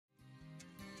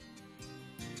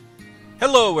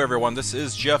Hello everyone, this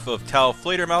is Jeff of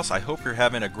TAOFLEDERMAUS. I hope you're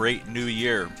having a great new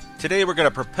year. Today we're going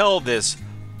to propel this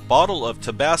bottle of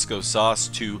Tabasco sauce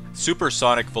to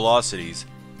supersonic velocities.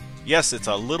 Yes, it's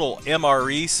a little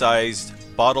MRE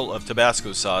sized bottle of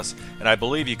Tabasco sauce, and I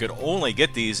believe you could only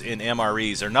get these in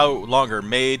MREs. They're no longer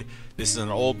made. This is an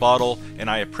old bottle, and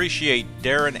I appreciate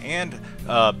Darren and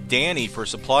Danny for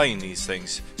supplying these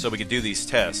things so we could do these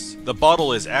tests. The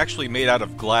bottle is actually made out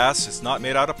of glass. It's not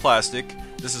made out of plastic.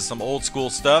 This is some old school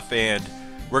stuff, and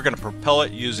we're going to propel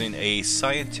it using a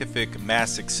scientific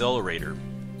mass accelerator.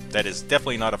 That is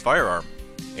definitely not a firearm.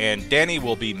 And Danny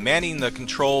will be manning the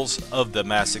controls of the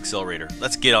mass accelerator.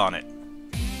 Let's get on it.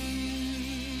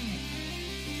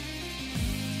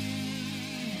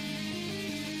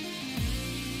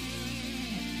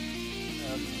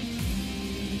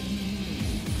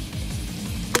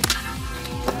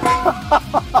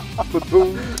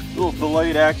 Boom. Little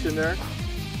delayed action there.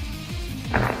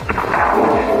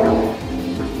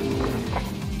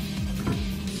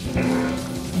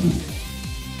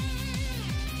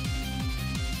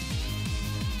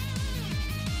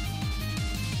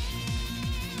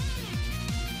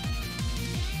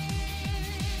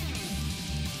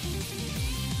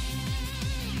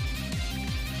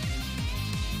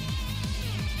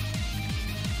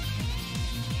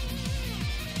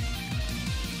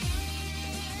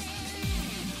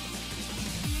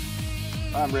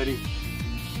 I'm ready.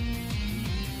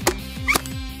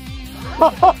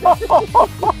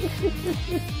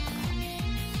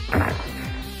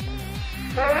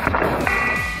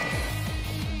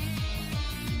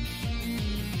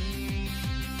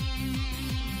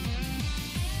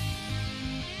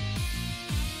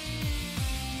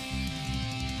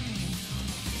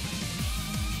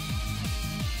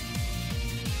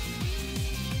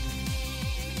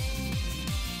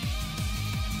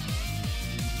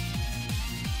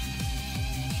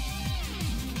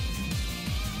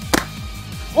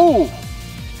 Oh!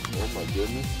 Oh my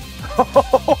goodness.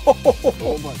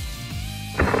 Oh my.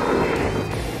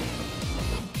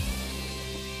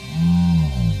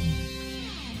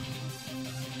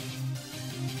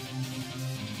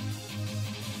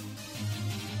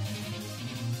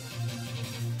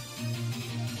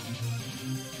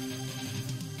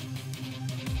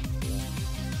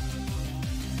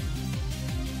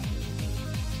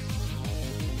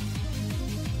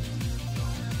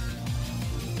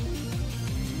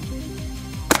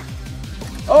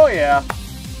 Oh yeah.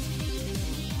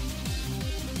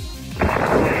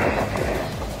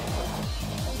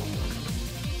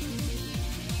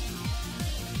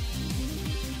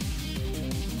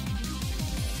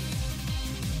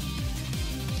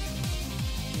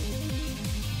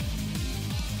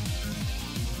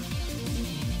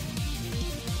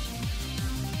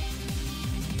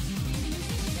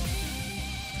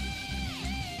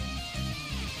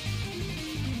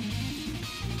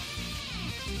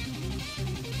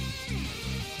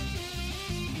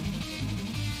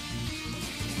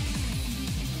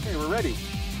 Okay, we're ready.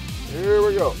 Here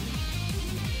we go.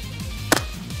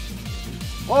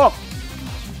 Oh!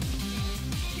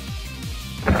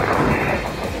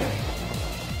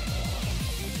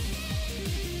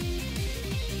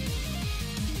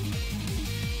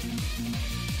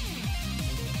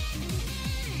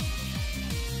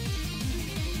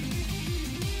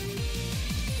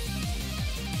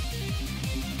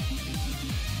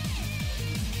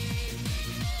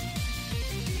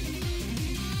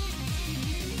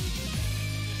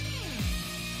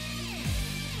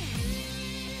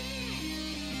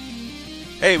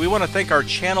 Hey, we want to thank our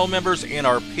channel members and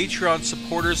our Patreon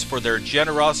supporters for their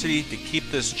generosity to keep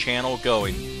this channel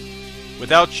going.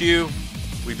 Without you,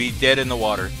 we'd be dead in the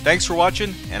water. Thanks for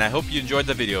watching, and I hope you enjoyed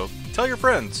the video. Tell your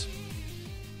friends.